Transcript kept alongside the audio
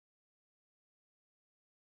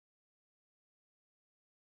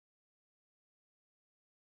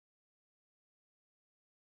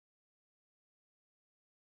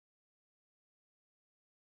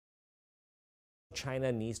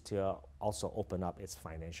China needs to also open up its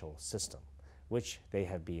financial system, which they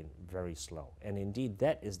have been very slow. And indeed,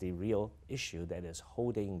 that is the real issue that is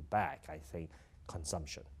holding back, I think,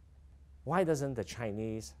 consumption. Why doesn't the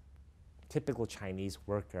typical Chinese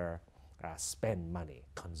worker spend money,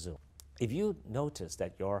 consume? If you notice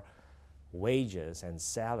that your wages and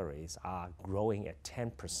salaries are growing at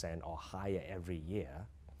 10% or higher every year,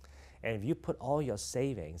 and if you put all your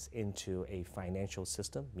savings into a financial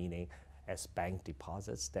system, meaning as bank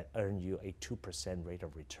deposits that earn you a 2% rate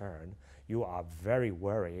of return, you are very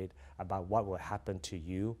worried about what will happen to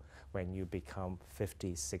you when you become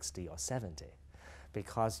 50, 60, or 70,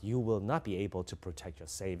 because you will not be able to protect your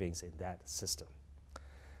savings in that system.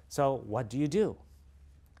 So what do you do?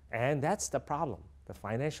 And that's the problem. The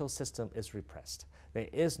financial system is repressed. There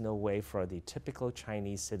is no way for the typical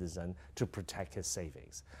Chinese citizen to protect his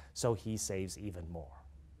savings, so he saves even more.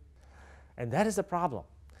 And that is the problem.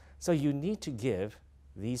 So you need to give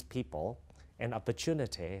these people an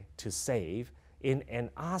opportunity to save in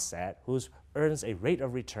an asset who earns a rate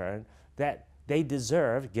of return that they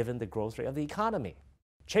deserve given the growth rate of the economy.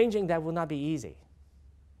 Changing that will not be easy,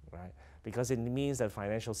 right? Because it means that the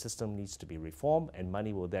financial system needs to be reformed and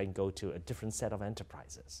money will then go to a different set of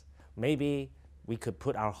enterprises. Maybe we could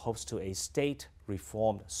put our hopes to a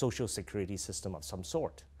state-reformed social security system of some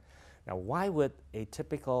sort. Now, why would a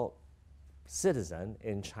typical citizen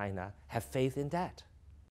in China have faith in that?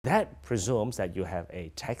 That presumes that you have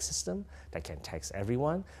a tax system that can tax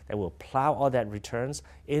everyone, that will plow all that returns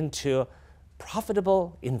into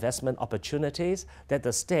profitable investment opportunities that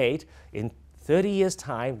the state in 30 years'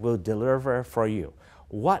 time will deliver for you.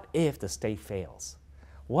 What if the state fails?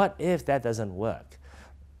 What if that doesn't work?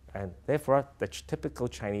 And therefore, the typical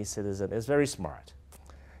Chinese citizen is very smart.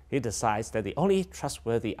 He decides that the only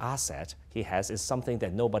trustworthy asset he has is something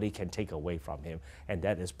that nobody can take away from him, and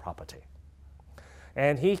that is property.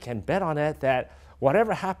 And he can bet on it that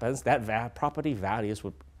whatever happens, that property values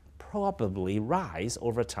would probably rise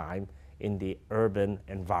over time in the urban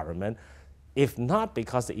environment, if not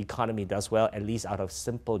because the economy does well, at least out of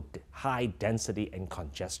simple high density and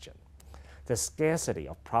congestion. The scarcity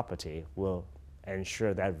of property will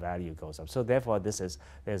ensure that value goes up. So therefore, there's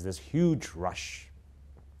this huge rush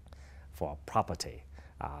for property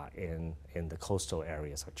in the coastal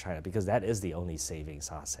areas of China, because that is the only savings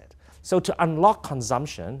asset. So to unlock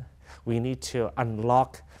consumption, we need to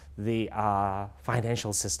unlock the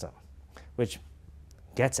financial system, which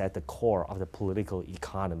gets at the core of the political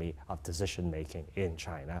economy of decision-making in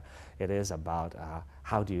China. It is about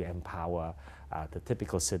how do you empower the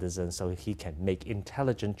typical citizen so he can make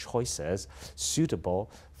intelligent choices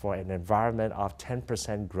suitable for an environment of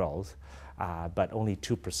 10% growth, but only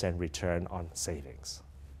 2% return on savings.